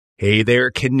Hey there,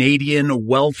 Canadian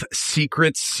wealth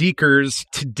secret seekers.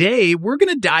 Today, we're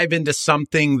going to dive into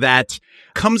something that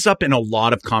comes up in a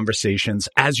lot of conversations.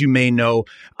 As you may know,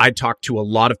 I talk to a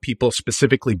lot of people,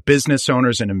 specifically business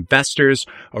owners and investors,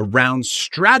 around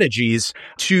strategies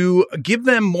to give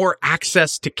them more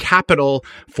access to capital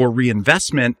for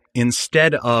reinvestment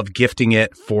instead of gifting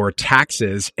it for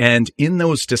taxes. And in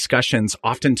those discussions,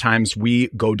 oftentimes we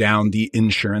go down the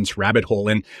insurance rabbit hole.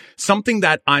 And something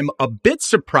that I'm a bit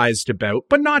surprised about,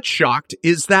 but not shocked,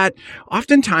 is that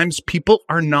oftentimes people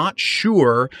are not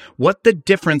sure what the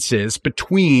difference is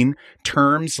between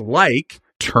terms like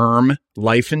term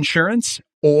life insurance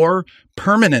or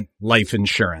permanent life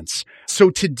insurance. So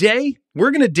today,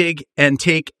 we're going to dig and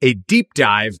take a deep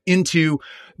dive into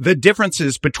the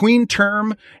differences between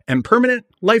term and permanent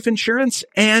life insurance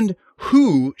and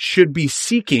who should be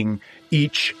seeking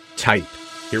each type.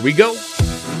 Here we go.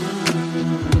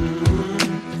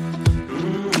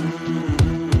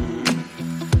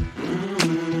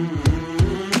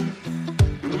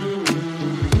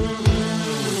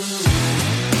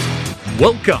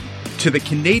 Welcome to the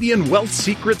Canadian Wealth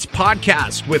Secrets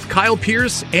Podcast with Kyle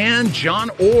Pearce and John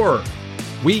Orr.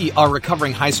 We are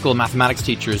recovering high school mathematics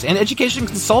teachers and education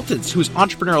consultants whose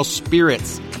entrepreneurial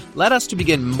spirits led us to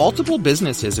begin multiple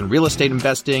businesses in real estate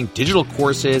investing, digital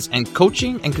courses, and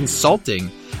coaching and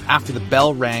consulting after the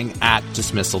bell rang at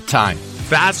dismissal time.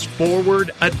 Fast forward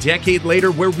a decade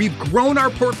later, where we've grown our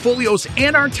portfolios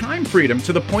and our time freedom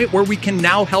to the point where we can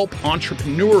now help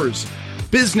entrepreneurs,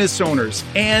 business owners,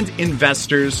 and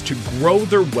investors to grow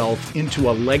their wealth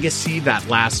into a legacy that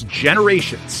lasts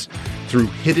generations through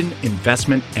hidden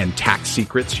investment and tax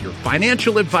secrets your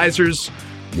financial advisors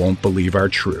won't believe are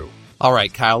true. All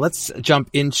right, Kyle, let's jump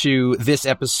into this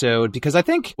episode because I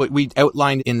think what we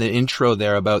outlined in the intro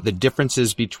there about the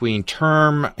differences between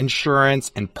term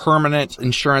insurance and permanent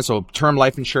insurance, so term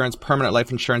life insurance, permanent life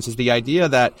insurance, is the idea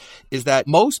that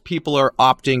most people are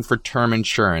opting for term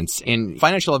insurance. And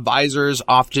financial advisors,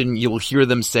 often you will hear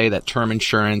them say that term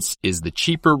insurance is the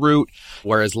cheaper route,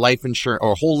 whereas life insurance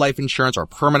or whole life insurance or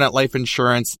permanent life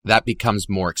insurance, that becomes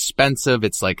more expensive.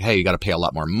 It's like, hey, you got to pay a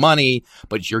lot more money,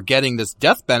 but you're getting this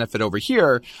death benefit over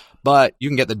here, but you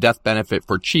can get the death benefit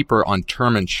for cheaper on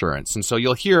term insurance. And so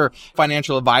you'll hear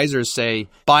financial advisors say,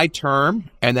 buy term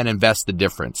and then invest the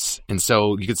difference. And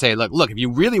so you could say, look, if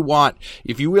you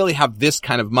really have this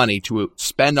kind of money to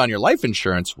spend on your life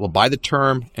insurance, well, buy the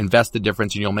term, invest the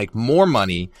difference, and you'll make more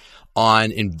money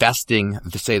on investing,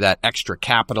 to say, that extra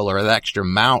capital or that extra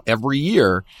amount every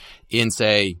year in,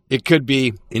 say, it could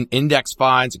be in index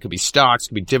funds, it could be stocks, it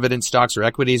could be dividend stocks or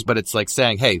equities, but it's like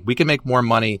saying, hey, we can make more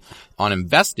money on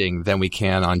investing than we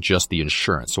can on just the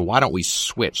insurance. So why don't we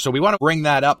switch? So we want to bring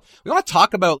that up. We want to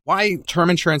talk about why term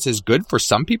insurance is good for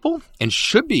some people and it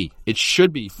should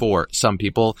be for some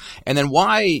people, and then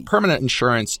why permanent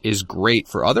insurance is great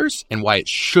for others and why it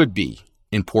should be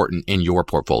important in your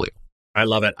portfolio. I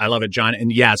love it. I love it, John.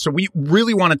 And yeah, so we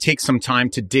really want to take some time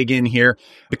to dig in here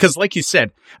because, like you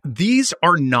said, these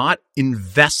are not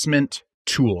investment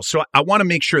tools. So I want to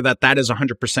make sure that that is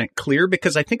 100% clear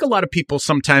because I think a lot of people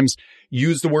sometimes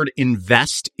use the word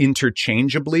invest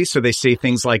interchangeably. So they say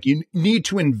things like you need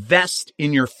to invest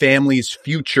in your family's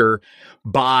future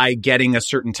by getting a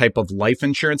certain type of life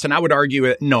insurance. And I would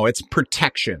argue, no, it's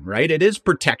protection, right? It is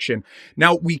protection.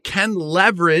 Now, we can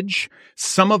leverage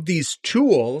some of these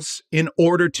tools in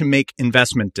order to make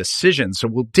investment decisions. So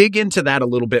we'll dig into that a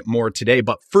little bit more today.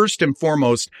 But first and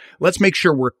foremost, let's make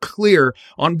sure we're clear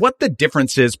on what the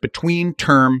difference is between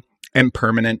term and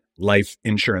permanent life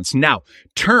insurance. Now,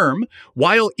 term,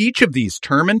 while each of these,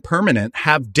 term and permanent,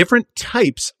 have different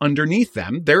types underneath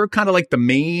them, they're kind of like the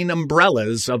main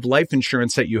umbrellas of life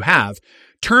insurance that you have.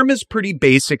 Term is pretty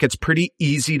basic. It's pretty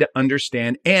easy to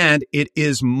understand, and it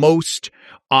is most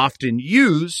often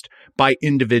used by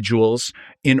individuals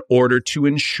in order to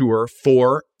insure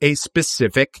for a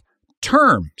specific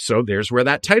term. So there's where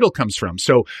that title comes from.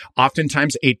 So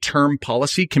oftentimes a term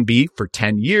policy can be for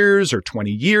 10 years or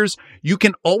 20 years. You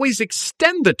can always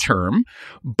extend the term,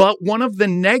 but one of the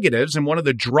negatives and one of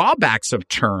the drawbacks of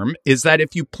term is that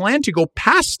if you plan to go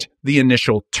past the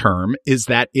initial term, is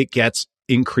that it gets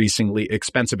increasingly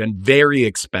expensive and very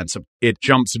expensive. It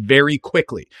jumps very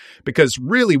quickly because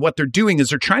really what they're doing is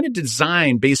they're trying to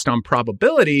design based on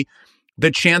probability the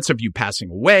chance of you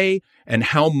passing away and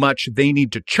how much they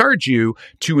need to charge you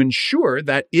to ensure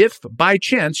that if by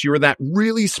chance you're that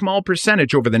really small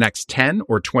percentage over the next 10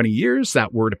 or 20 years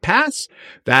that were to pass,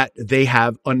 that they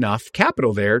have enough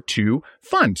capital there to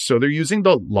fund. So they're using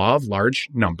the law of large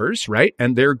numbers, right?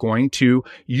 And they're going to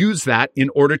use that in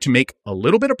order to make a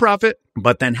little bit of profit,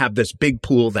 but then have this big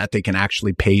pool that they can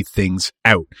actually pay things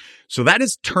out. So that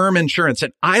is term insurance.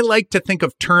 And I like to think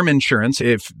of term insurance,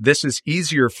 if this is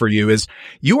easier for you, is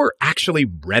you are actually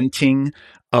renting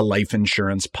a life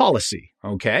insurance policy.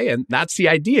 Okay. And that's the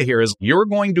idea here, is you're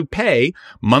going to pay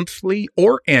monthly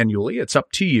or annually. It's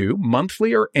up to you,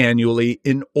 monthly or annually,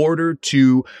 in order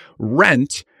to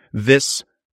rent this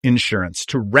insurance,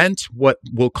 to rent what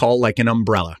we'll call like an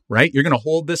umbrella, right? You're going to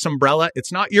hold this umbrella.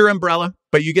 It's not your umbrella,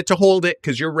 but you get to hold it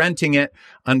because you're renting it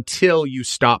until you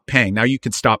stop paying. Now you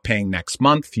can stop paying next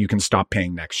month. You can stop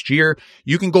paying next year.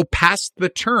 You can go past the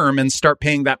term and start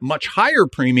paying that much higher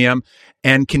premium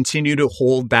and continue to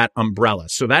hold that umbrella.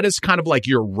 So that is kind of like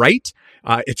your right.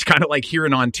 It's kind of like here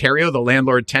in Ontario, the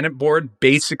Landlord Tenant Board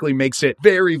basically makes it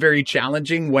very, very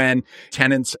challenging when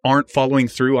tenants aren't following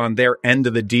through on their end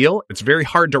of the deal. It's very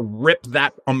hard to rip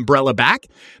that umbrella back.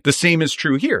 The same is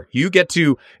true here. You get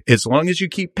to, as long as you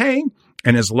keep paying,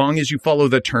 and as long as you follow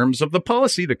the terms of the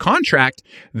policy, the contract,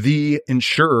 the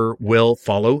insurer will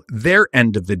follow their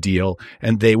end of the deal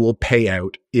and they will pay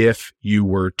out if you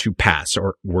were to pass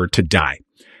or were to die.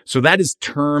 So that is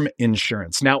term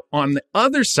insurance. Now, on the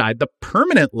other side, the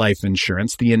permanent life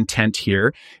insurance, the intent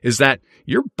here is that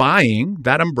you're buying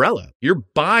that umbrella. You're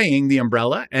buying the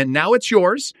umbrella and now it's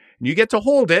yours and you get to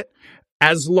hold it.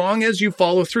 As long as you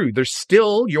follow through, there's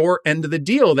still your end of the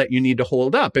deal that you need to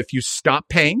hold up. If you stop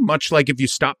paying, much like if you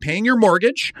stop paying your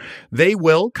mortgage, they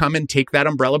will come and take that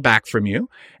umbrella back from you.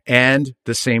 And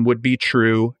the same would be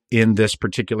true in this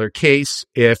particular case.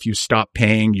 If you stop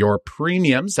paying your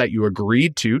premiums that you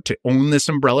agreed to own this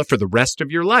umbrella for the rest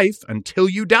of your life until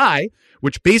you die,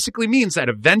 which basically means that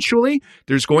eventually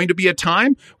there's going to be a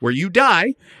time where you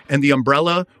die and the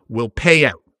umbrella will pay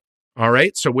out. All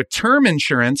right. So with term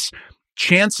insurance,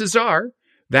 chances are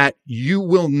that you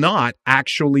will not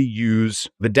actually use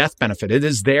the death benefit. It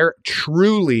is there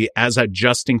truly as a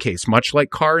just in case, much like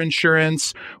car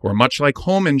insurance or much like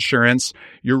home insurance.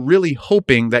 You're really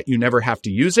hoping that you never have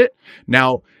to use it.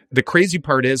 Now, the crazy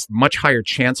part is much higher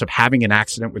chance of having an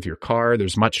accident with your car.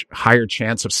 There's much higher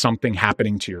chance of something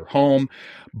happening to your home.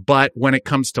 But when it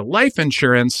comes to life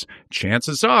insurance,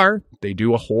 chances are they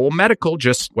do a whole medical,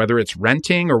 just whether it's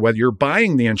renting or whether you're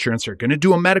buying the insurance, they're going to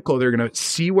do a medical. They're going to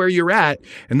see where you're at.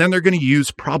 And then they're going to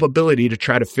use probability to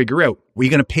try to figure out, are you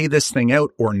going to pay this thing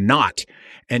out or not?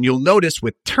 And you'll notice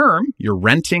with term, you're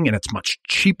renting and it's much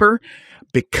cheaper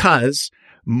because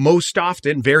most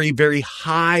often, very, very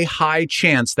high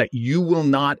chance that you will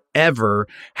not ever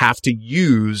have to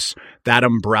use that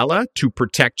umbrella to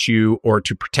protect you or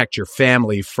to protect your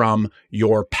family from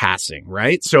your passing,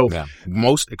 right? So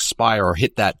most expire or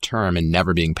hit that term and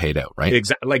never being paid out, right?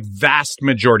 Exactly. Like vast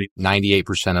majority.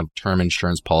 98% of term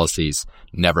insurance policies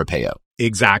never pay out.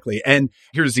 Exactly. And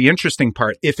here's the interesting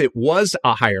part. If it was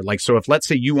a higher, like, so if let's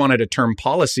say you wanted a term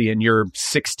policy and you're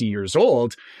 60 years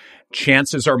old,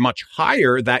 chances are much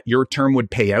higher that your term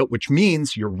would pay out, which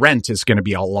means your rent is going to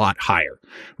be a lot higher,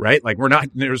 right? Like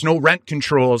there's no rent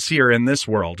controls here in this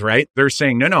world, right? They're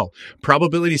saying, no,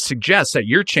 probability suggests that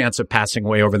your chance of passing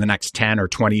away over the next 10 or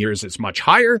 20 years is much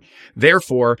higher.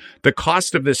 Therefore, the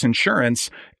cost of this insurance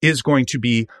is going to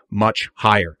be much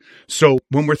higher. So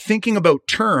when we're thinking about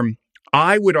term,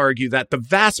 I would argue that the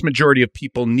vast majority of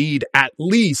people need at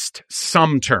least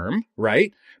some term,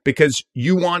 right? Because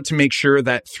you want to make sure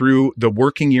that through the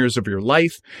working years of your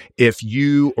life, if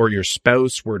you or your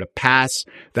spouse were to pass,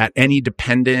 that any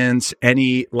dependents,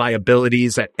 any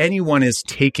liabilities that anyone is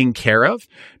taking care of,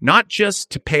 not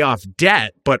just to pay off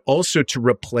debt, but also to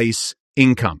replace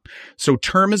income. So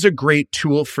term is a great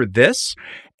tool for this.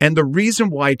 And the reason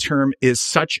why term is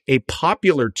such a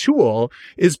popular tool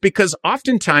is because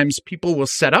oftentimes people will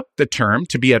set up the term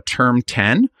to be a term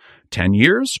 10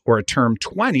 years, or a term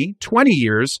 20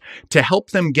 years, to help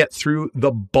them get through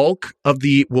the bulk of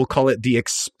we'll call it the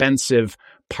expensive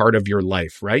part of your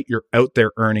life, right? You're out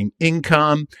there earning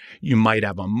income. You might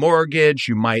have a mortgage.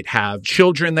 You might have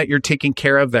children that you're taking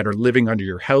care of that are living under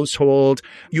your household.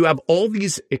 You have all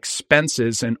these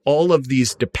expenses and all of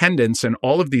these dependents and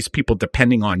all of these people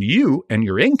depending on you and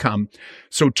your income.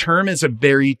 So term is a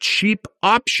very cheap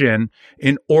option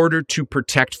in order to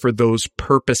protect for those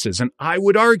purposes. And I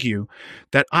would argue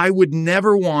that I would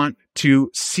never want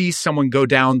to see someone go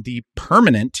down the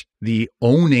permanent, the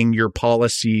owning your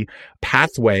policy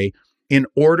pathway in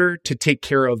order to take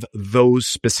care of those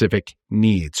specific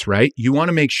needs, right? You want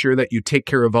to make sure that you take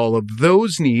care of all of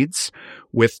those needs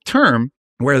with term,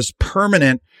 whereas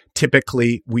permanent,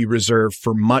 typically we reserve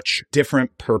for much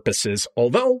different purposes,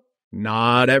 although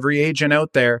not every agent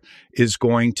out there is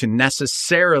going to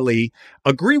necessarily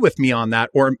agree with me on that,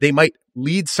 or they might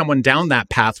lead someone down that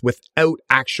path without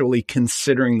actually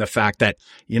considering the fact that,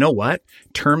 you know what,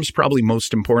 term's probably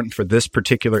most important for this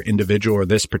particular individual or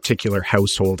this particular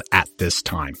household at this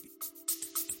time.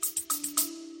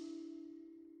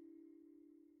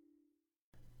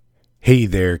 Hey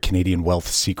there, Canadian Wealth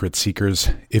Secret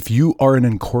Seekers. If you are an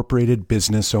incorporated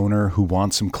business owner who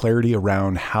wants some clarity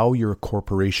around how your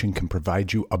corporation can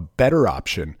provide you a better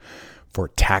option for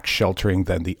tax sheltering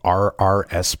than the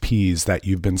RRSPs that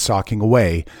you've been socking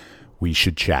away, we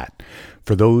should chat.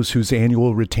 For those whose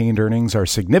annual retained earnings are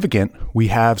significant, we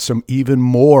have some even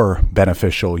more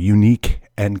beneficial, unique,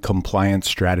 and compliant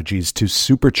strategies to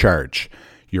supercharge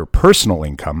your personal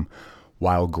income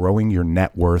while growing your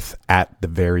net worth at the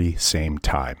very same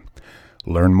time.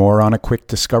 Learn more on a quick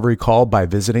discovery call by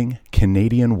visiting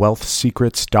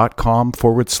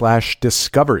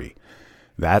CanadianWealthSecrets.com/discovery.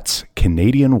 That's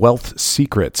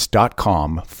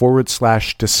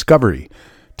CanadianWealthSecrets.com/discovery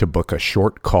to book a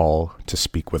short call to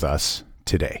speak with us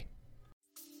today.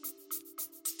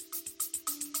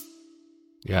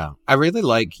 Yeah. I really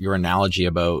like your analogy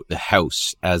about the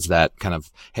house as that kind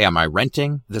of, hey, am I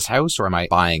renting this house or am I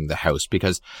buying the house?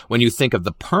 Because when you think of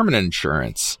the permanent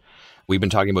insurance, we've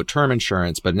been talking about term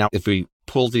insurance, but now if we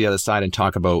pull to the other side and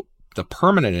talk about the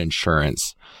permanent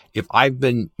insurance, if I've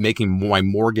been making my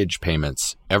mortgage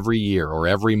payments every year or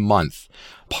every month,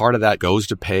 part of that goes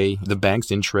to pay the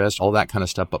bank's interest, all that kind of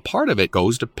stuff. But part of it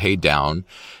goes to pay down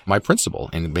my principal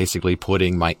and basically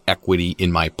putting my equity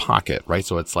in my pocket, right?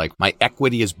 So it's like my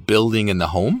equity is building in the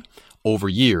home over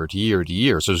year to year to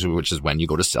year. So, which is when you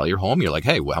go to sell your home, you're like,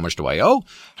 hey, well, how much do I owe?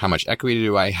 How much equity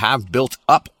do I have built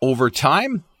up over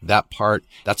time? That part,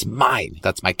 that's mine.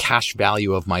 That's my cash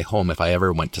value of my home if I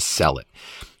ever went to sell it.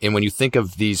 And when you think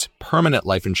of these permanent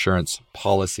life insurance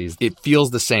policies, it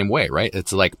feels the same way, right?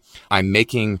 It's like I'm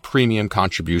making premium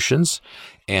contributions,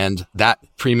 and that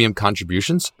premium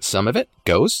contributions, some of it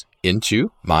goes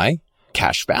into my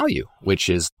cash value, which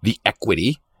is the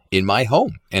equity in my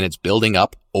home, and it's building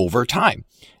up over time.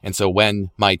 And so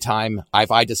when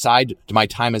if I decide my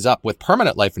time is up with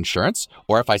permanent life insurance,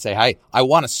 or if I say, hey, I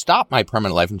want to stop my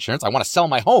permanent life insurance, I want to sell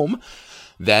my home,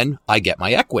 then I get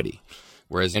my equity.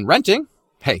 Whereas in renting,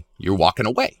 hey, you're walking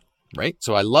away, right?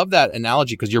 So I love that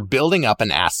analogy because you're building up an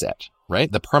asset,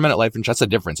 right? The permanent life insurance, that's the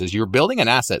difference, is you're building an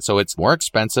asset. So it's more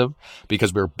expensive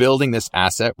because we're building this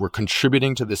asset. We're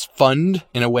contributing to this fund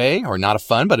in a way, or not a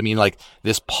fund, but I mean like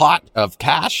this pot of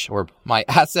cash or my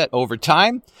asset over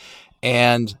time.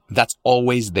 And that's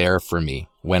always there for me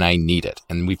when I need it.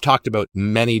 And we've talked about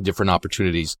many different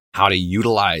opportunities, how to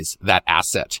utilize that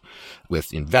asset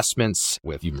with investments,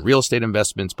 with even real estate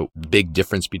investments. But the big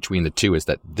difference between the two is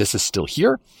that this is still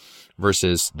here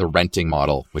versus the renting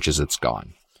model, which is it's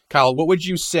gone. Kyle, what would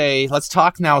you say? Let's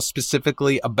talk now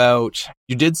specifically about,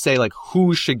 you did say like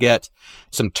who should get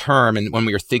some term. And when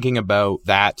we were thinking about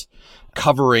that,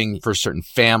 covering for certain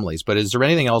families, but is there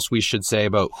anything else we should say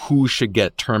about who should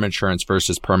get term insurance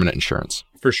versus permanent insurance?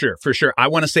 For sure. I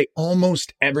want to say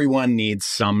almost everyone needs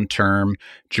some term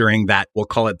during that, we'll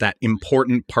call it that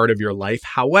important part of your life.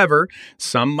 However,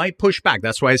 some might push back.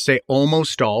 That's why I say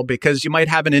almost all, because you might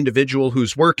have an individual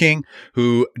who's working,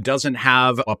 who doesn't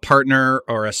have a partner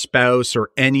or a spouse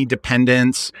or any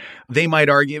dependents. They might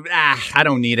argue, I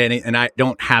don't need any, and I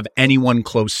don't have anyone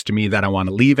close to me that I want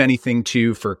to leave anything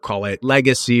to for, call it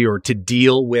legacy, or to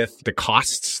deal with the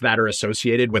costs that are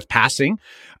associated with passing.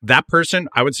 That person,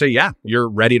 I would say, yeah, you're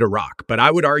ready to rock. But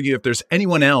I would argue if there's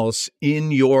anyone else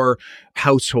in your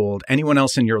household, anyone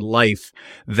else in your life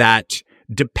that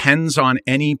depends on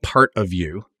any part of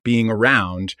you being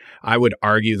around, I would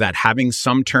argue that having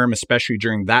some term, especially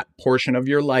during that portion of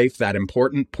your life, that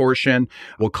important portion,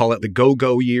 we'll call it the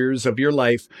go-go years of your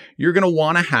life, you're going to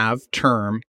want to have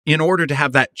term in order to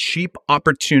have that cheap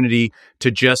opportunity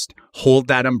to just hold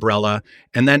that umbrella.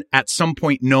 And then at some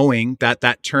point, knowing that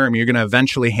that term, you're going to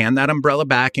eventually hand that umbrella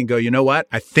back and go, you know what?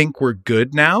 I think we're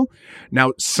good now.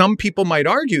 Now, some people might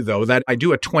argue, though, that I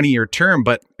do a 20-year term,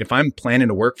 but if I'm planning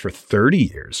to work for 30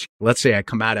 years, let's say I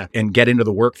come out and get into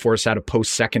the workforce out of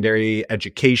post-secondary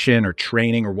education or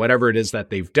training or whatever it is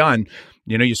that they've done,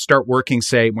 you know, you start working,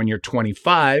 say, when you're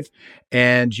 25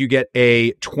 and you get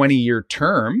a 20-year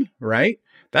term, right?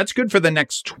 That's good for the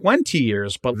next 20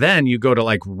 years, but then you go to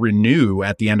like renew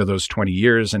at the end of those 20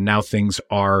 years, and now things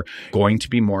are going to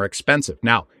be more expensive.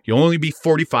 Now, you'll only be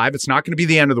 45. It's not going to be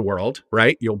the end of the world,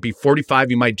 right? You'll be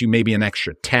 45. You might do maybe an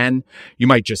extra 10. You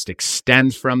might just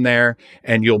extend from there,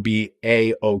 and you'll be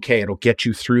A-okay. It'll get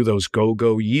you through those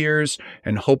go-go years,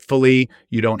 and hopefully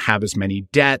you don't have as many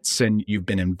debts, and you've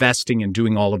been investing and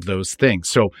doing all of those things.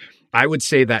 So I would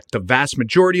say that the vast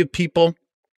majority of people,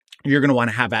 you're going to want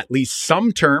to have at least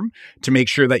some term to make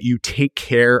sure that you take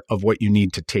care of what you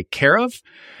need to take care of.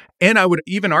 And I would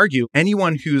even argue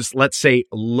anyone who's, let's say,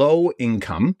 low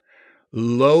income,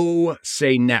 low,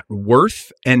 say, net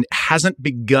worth, and hasn't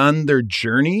begun their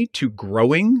journey to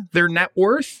growing their net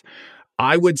worth,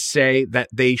 I would say that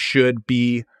they should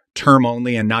be term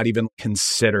only and not even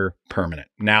consider permanent.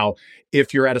 Now,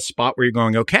 if you're at a spot where you're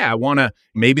going, okay,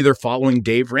 maybe they're following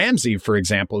Dave Ramsey, for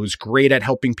example, who's great at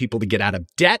helping people to get out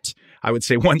of debt. I would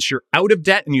say once you're out of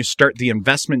debt and you start the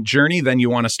investment journey, then you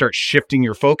want to start shifting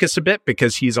your focus a bit,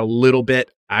 because he's a little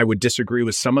bit, I would disagree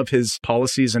with some of his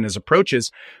policies and his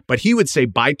approaches, but he would say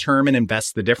buy term and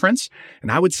invest the difference.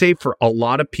 And I would say for a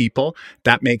lot of people,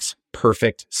 that makes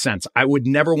perfect sense. I would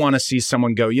never want to see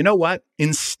someone go, you know what?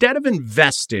 Instead of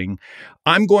investing,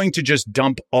 I'm going to just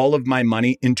dump all of my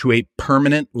money into a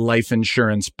permanent life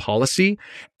insurance policy,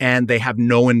 and they have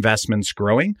no investments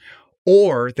growing,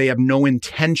 or they have no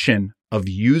intention of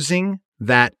using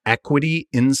that equity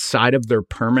inside of their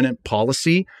permanent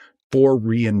policy for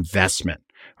reinvestment.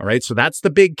 All right. So that's the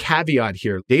big caveat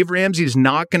here. Dave Ramsey is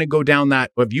not going to go down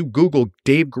that. If you Google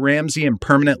Dave Ramsey and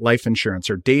permanent life insurance,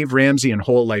 or Dave Ramsey and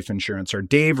whole life insurance, or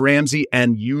Dave Ramsey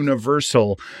and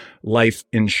universal life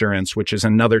insurance, which is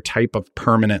another type of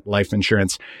permanent life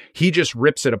insurance, he just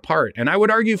rips it apart. And I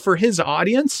would argue for his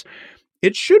audience,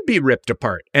 it should be ripped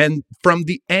apart. And from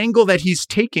the angle that he's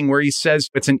taking, where he says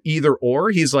it's an either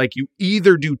or, he's like, you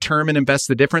either do term and invest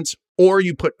the difference, or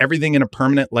you put everything in a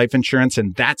permanent life insurance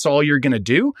and that's all you're going to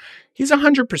do. He's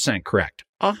 100% correct.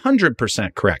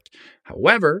 100% correct.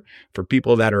 However, for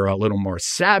people that are a little more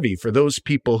savvy, for those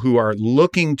people who are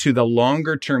looking to the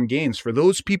longer term gains, for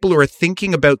those people who are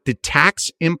thinking about the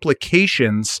tax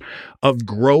implications of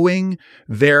growing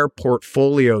their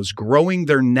portfolios, growing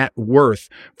their net worth,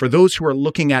 for those who are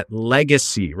looking at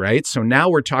legacy, right? So now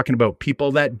we're talking about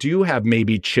people that do have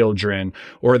maybe children,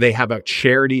 or they have a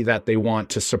charity that they want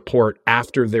to support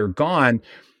after they're gone.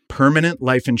 Permanent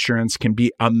life insurance can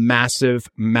be a massive,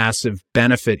 massive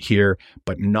benefit here,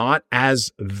 but not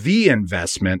as the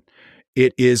investment.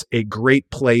 It is a great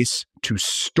place to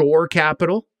store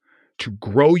capital, to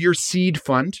grow your seed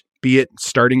fund, be it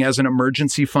starting as an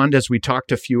emergency fund, as we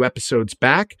talked a few episodes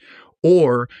back,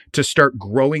 or to start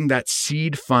growing that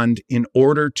seed fund in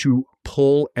order to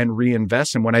pull and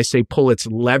reinvest. And when I say pull, it's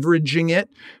leveraging it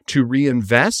to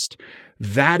reinvest.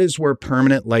 That is where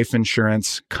permanent life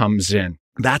insurance comes in.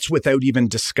 That's without even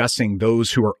discussing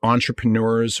those who are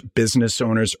entrepreneurs, business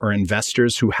owners, or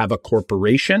investors who have a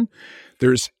corporation.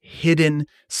 There's hidden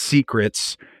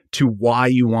secrets to why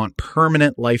you want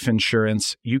permanent life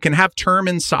insurance. You can have term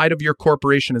inside of your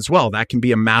corporation as well. That can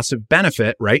be a massive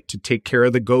benefit, right? To take care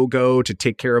of the go-go, to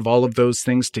take care of all of those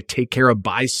things, to take care of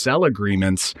buy-sell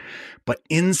agreements. But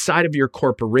inside of your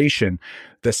corporation,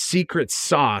 the secret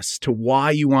sauce to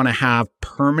why you want to have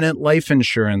permanent life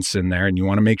insurance in there, and you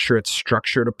want to make sure it's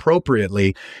structured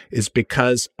appropriately, is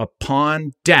because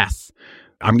upon death,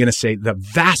 I'm going to say the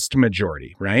vast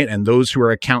majority, right? And those who are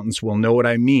accountants will know what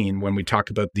I mean when we talk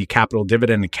about the capital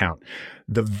dividend account.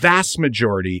 The vast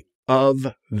majority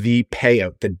of the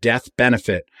payout, the death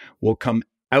benefit, will come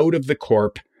out of the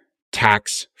corp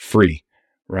tax-free,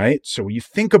 right? So you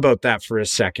think about that for a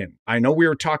second. I know we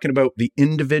were talking about the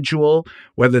individual,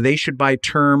 whether they should buy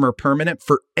term or permanent.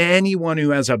 For anyone who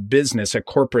has a business, a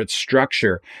corporate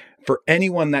structure, for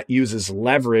anyone that uses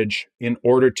leverage in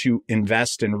order to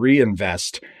invest and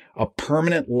reinvest, a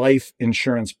permanent life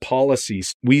insurance policy,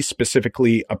 we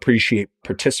specifically appreciate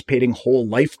participating whole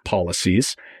life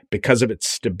policies because of its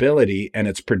stability and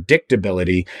its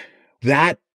predictability.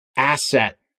 That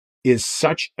asset is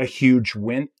such a huge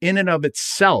win in and of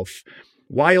itself.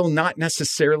 While not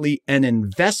necessarily an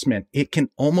investment, it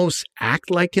can almost act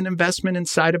like an investment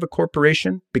inside of a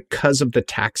corporation because of the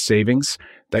tax savings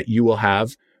that you will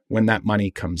have when that money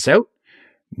comes out.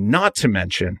 Not to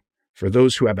mention, for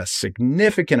those who have a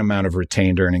significant amount of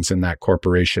retained earnings in that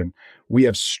corporation, we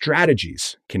have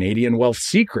strategies, Canadian Wealth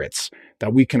Secrets,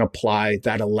 that we can apply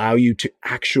that allow you to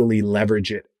actually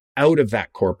leverage it out of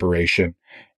that corporation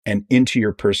and into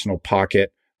your personal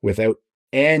pocket without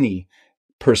any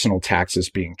personal taxes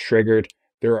being triggered.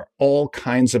 There are all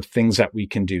kinds of things that we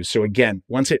can do. So again,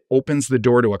 once it opens the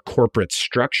door to a corporate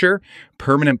structure,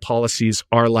 permanent policies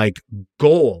are like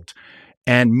gold.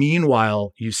 And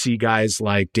meanwhile, you see guys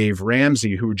like Dave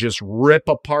Ramsey who just rip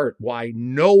apart why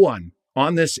no one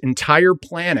on this entire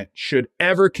planet should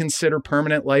ever consider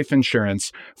permanent life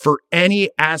insurance for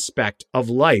any aspect of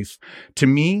life. To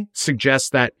me, suggests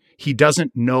that he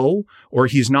doesn't know, or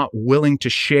he's not willing to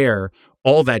share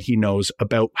all that he knows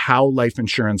about how life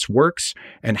insurance works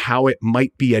and how it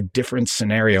might be a different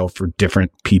scenario for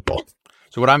different people.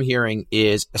 So what I'm hearing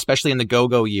is, especially in the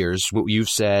go-go years, what you've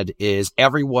said is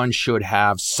everyone should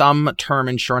have some term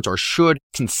insurance or should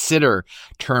consider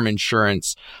term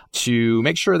insurance to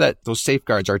make sure that those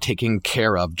safeguards are taken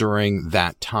care of during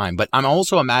that time. But I'm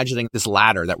also imagining this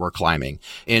ladder that we're climbing.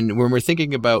 And when we're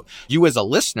thinking about you as a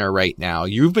listener right now,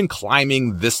 you've been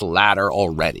climbing this ladder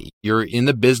already. You're in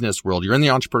the business world, you're in the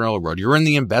entrepreneurial world, you're in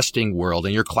the investing world,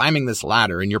 and you're climbing this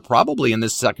ladder. And you're probably in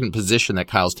this second position that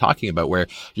Kyle's talking about, where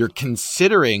you're considering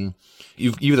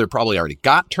you've either probably already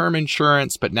got term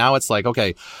insurance, but now it's like,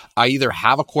 okay, I either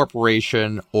have a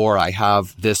corporation or I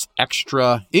have this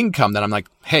extra income that I'm like,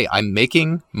 hey, I'm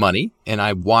making money and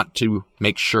I want to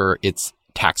make sure it's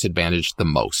tax advantaged the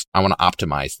most. I want to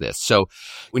optimize this. So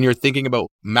when you're thinking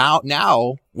about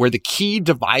now, where the key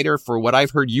divider for what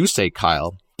I've heard you say,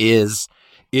 Kyle, is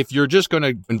if you're just going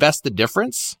to invest the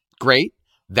difference, great,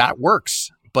 that works.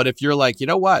 But if you're like, you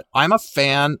know what, I'm a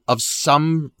fan of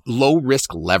some low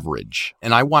risk leverage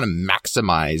and I want to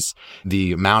maximize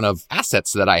the amount of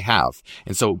assets that I have.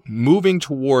 And so moving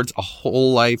towards a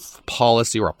whole life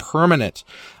policy or a permanent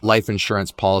life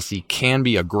insurance policy can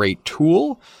be a great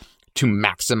tool to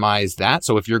maximize that.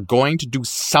 So if you're going to do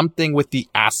something with the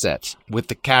asset, with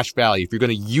the cash value, if you're going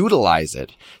to utilize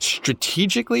it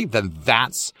strategically, then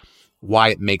that's why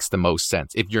it makes the most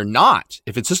sense. If you're not,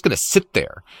 if it's just going to sit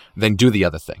there, then do the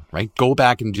other thing, right? Go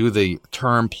back and do the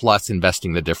term plus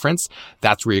investing the difference.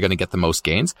 That's where you're going to get the most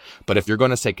gains. But if you're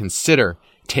going to say, consider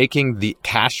taking the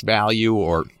cash value,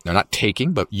 or they're not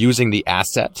taking, but using the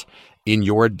asset in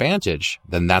your advantage,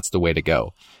 then that's the way to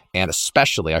go. And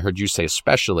especially, I heard you say,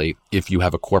 especially if you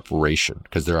have a corporation,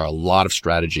 because there are a lot of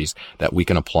strategies that we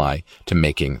can apply to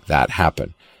making that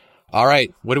happen. All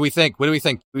right. What do we think?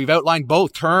 We've outlined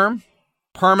both term,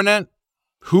 permanent,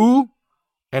 who,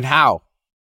 and how.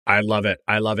 I love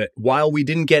it. While we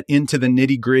didn't get into the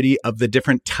nitty-gritty of the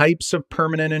different types of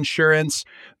permanent insurance,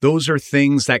 those are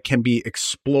things that can be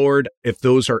explored if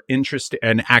those are interested.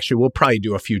 And actually, we'll probably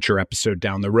do a future episode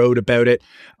down the road about it.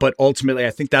 But ultimately, I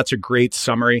think that's a great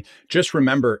summary. Just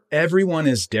remember, everyone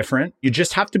is different. You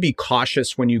just have to be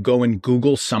cautious when you go and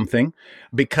Google something,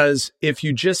 because if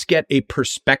you just get a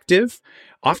perspective,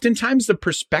 oftentimes the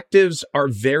perspectives are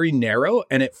very narrow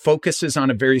and it focuses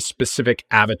on a very specific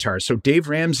avatar. So Dave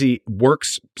Ramsey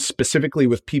works specifically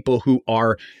with people who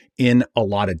are in a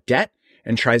lot of debt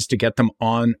and tries to get them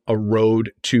on a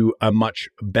road to a much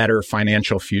better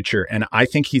financial future. And I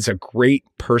think he's a great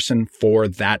person for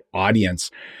that audience.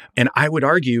 And I would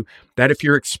argue that if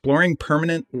you're exploring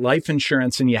permanent life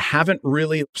insurance and you haven't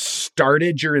really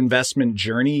started your investment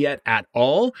journey yet at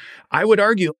all, I would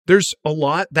argue there's a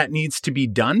lot that needs to be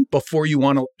done before you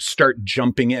want to start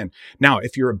jumping in. Now,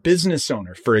 if you're a business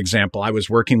owner, for example, I was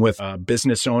working with a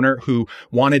business owner who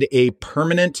wanted a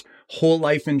permanent whole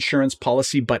life insurance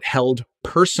policy, but held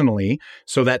personally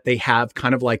so that they have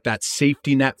kind of like that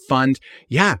safety net fund.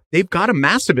 Yeah, they've got a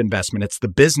massive investment. It's the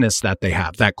business that they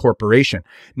have, that corporation.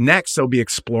 Next, they'll be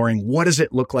exploring, what does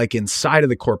it look like inside of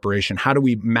the corporation? How do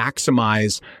we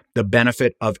maximize the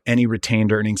benefit of any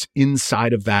retained earnings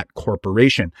inside of that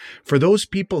corporation? For those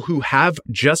people who have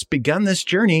just begun this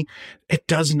journey, it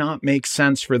does not make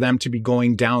sense for them to be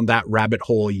going down that rabbit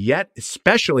hole yet,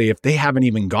 especially if they haven't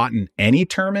even gotten any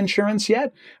term insurance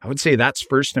yet. I would say that's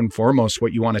first and foremost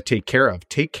what you want to take care of.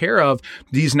 Take care of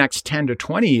these next 10 to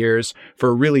 20 years for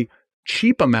a really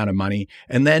cheap amount of money,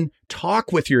 and then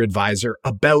talk with your advisor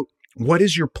about what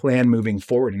is your plan moving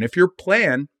forward. And if your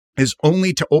plan is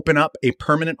only to open up a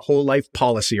permanent whole life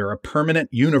policy or a permanent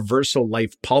universal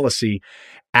life policy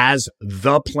as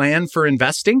the plan for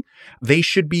investing, they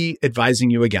should be advising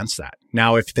you against that.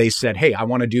 Now, if they said, hey, I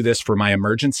want to do this for my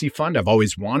emergency fund, I've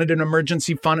always wanted an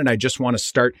emergency fund and I just want to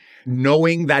start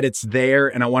knowing that it's there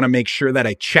and I want to make sure that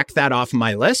I check that off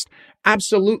my list,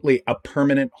 absolutely a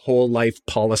permanent whole life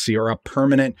policy or a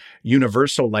permanent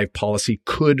universal life policy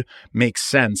could make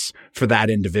sense for that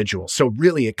individual. So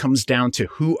really it comes down to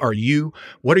who are you?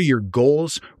 What are your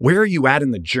goals? Where are you at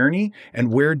in the journey?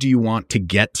 And where do you want to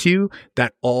get to?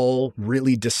 That all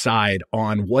really decide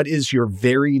on what is your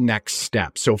very next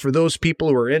step. So for those people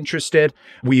who are interested,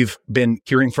 we've been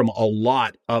hearing from a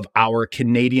lot of our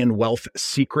Canadian wealth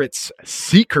secrets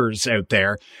seekers out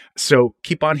there. So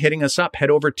keep on hitting us up. Head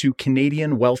over to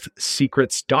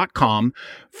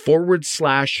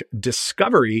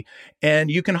CanadianWealthSecrets.com/discovery,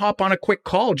 and you can hop on a quick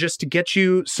call just to get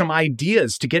you some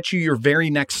ideas, to get you your very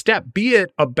next step, be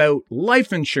it about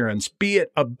life insurance, be it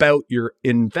about your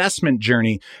investment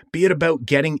journey, be it about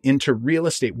getting into real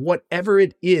estate, whatever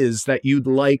it is that you'd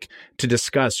like to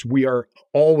discuss. We are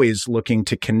always looking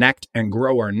to connect and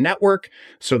grow our network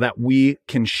so that we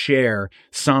can share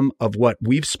some of what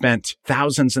we've spent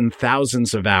thousands and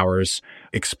thousands of hours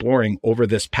exploring over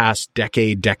this past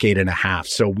decade and a half.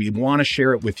 So we want to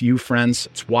share it with you, friends.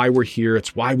 It's why we're here.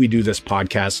 It's why we do this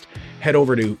podcast. Head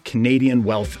over to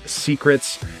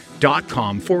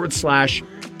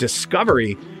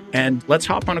CanadianWealthSecrets.com/discovery. And let's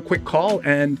hop on a quick call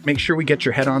and make sure we get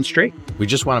your head on straight. We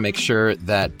just want to make sure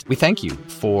that we thank you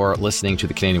for listening to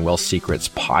the Canadian Wealth Secrets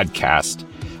podcast.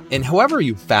 And however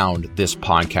you found this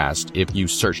podcast, if you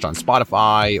searched on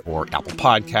Spotify or Apple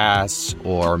Podcasts,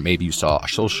 or maybe you saw a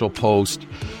social post,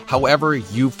 however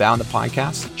you found the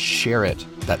podcast, share it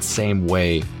that same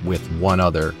way with one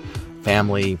other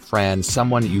family, friend,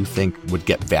 someone you think would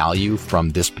get value from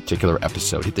this particular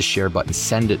episode. Hit the share button,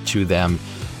 send it to them.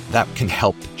 That can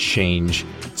help change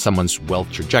someone's wealth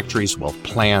trajectories, wealth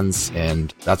plans,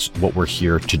 and that's what we're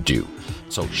here to do.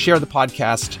 So share the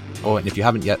podcast. Oh, and if you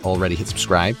haven't yet already, hit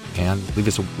subscribe and leave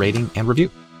us a rating and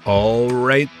review. All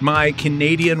right, my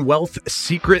Canadian wealth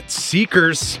secret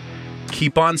seekers,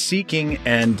 keep on seeking.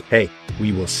 And hey,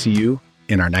 we will see you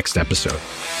in our next episode.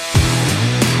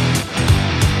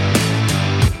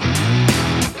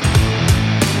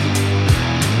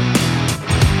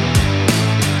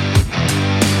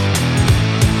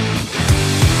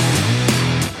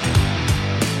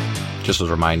 Just as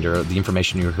a reminder, the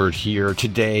information you heard here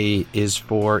today is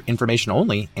for information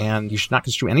only, and you should not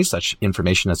construe any such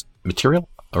information as material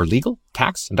or legal,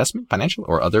 tax, investment, financial,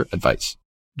 or other advice.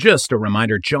 Just a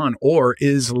reminder, John Orr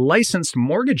is licensed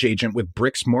mortgage agent with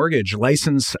Bricks Mortgage,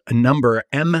 license number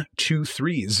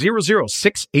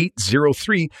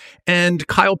M23006803. And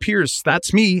Kyle Pierce,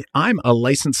 that's me. I'm a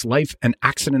licensed life and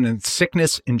accident and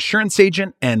sickness insurance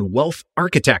agent and wealth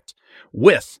architect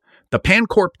with the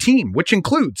PanCorp team, which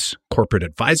includes corporate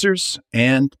advisors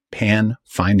and Pan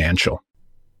Financial.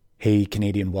 Hey,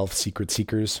 Canadian Wealth Secret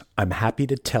Seekers, I'm happy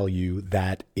to tell you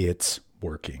that it's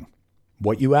working.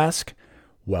 What you ask?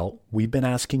 Well, we've been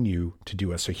asking you to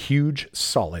do us a huge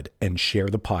solid and share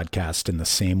the podcast in the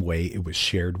same way it was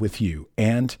shared with you,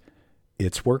 and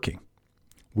it's working.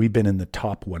 We've been in the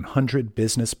top 100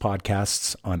 business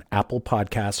podcasts on Apple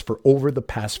Podcasts for over the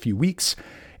past few weeks,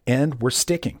 and we're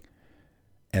sticking.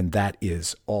 And that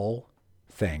is all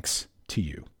thanks to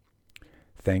you.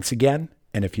 Thanks again.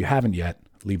 And if you haven't yet,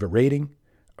 leave a rating,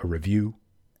 a review,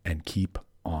 and keep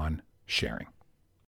on sharing.